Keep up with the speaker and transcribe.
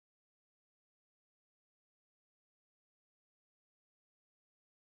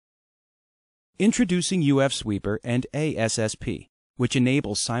Introducing UFsweeper and ASSP, which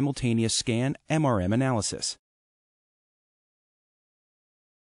enables simultaneous scan MRM analysis.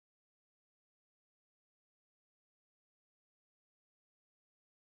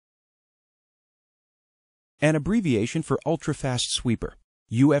 An abbreviation for ultra-fast sweeper,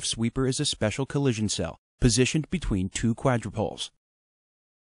 UFsweeper is a special collision cell positioned between two quadrupoles.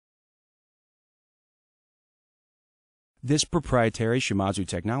 This proprietary Shimadzu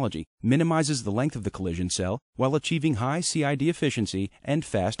technology minimizes the length of the collision cell while achieving high CID efficiency and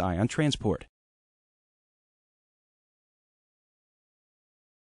fast ion transport.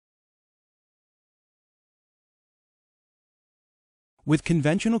 With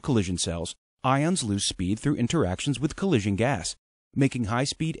conventional collision cells, ions lose speed through interactions with collision gas, making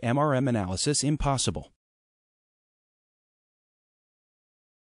high-speed MRM analysis impossible.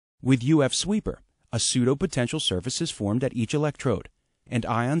 With UFsweeper, a pseudo-potential surface is formed at each electrode, and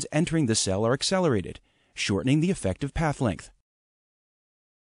ions entering the cell are accelerated, shortening the effective path length.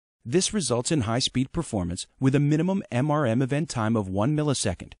 This results in high-speed performance with a minimum MRM event time of 1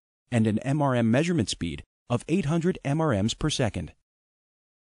 millisecond and an MRM measurement speed of 800 MRMs per second.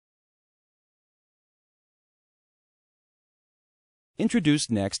 Introduced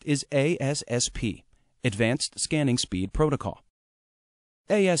next is ASSP, Advanced Scanning Speed Protocol.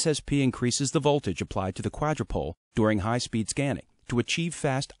 ASSP increases the voltage applied to the quadrupole during high-speed scanning to achieve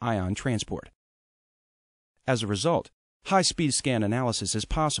fast ion transport. As a result, high-speed scan analysis is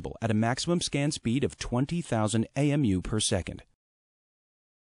possible at a maximum scan speed of 20,000 AMU per second.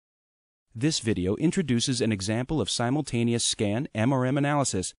 This video introduces an example of simultaneous scan MRM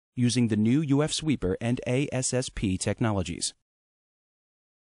analysis using the new UFsweeper and ASSP technologies.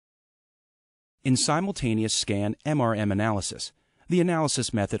 In simultaneous scan MRM analysis, the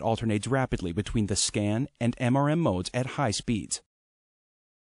analysis method alternates rapidly between the scan and MRM modes at high speeds.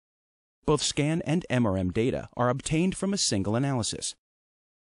 Both scan and MRM data are obtained from a single analysis.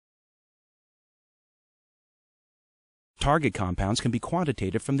 Target compounds can be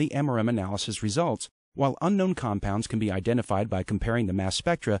quantitated from the MRM analysis results, while unknown compounds can be identified by comparing the mass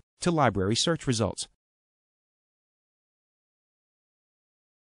spectra to library search results.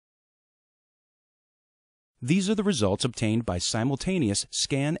 These are the results obtained by simultaneous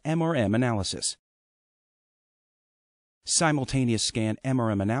scan MRM analysis. Simultaneous scan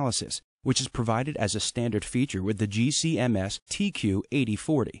MRM analysis, which is provided as a standard feature with the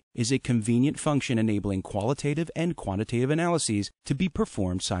GCMS-TQ8040, is a convenient function enabling qualitative and quantitative analyses to be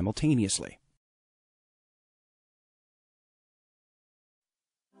performed simultaneously.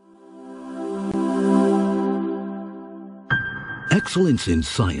 Excellence in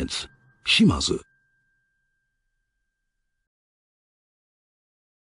science. Shimadzu.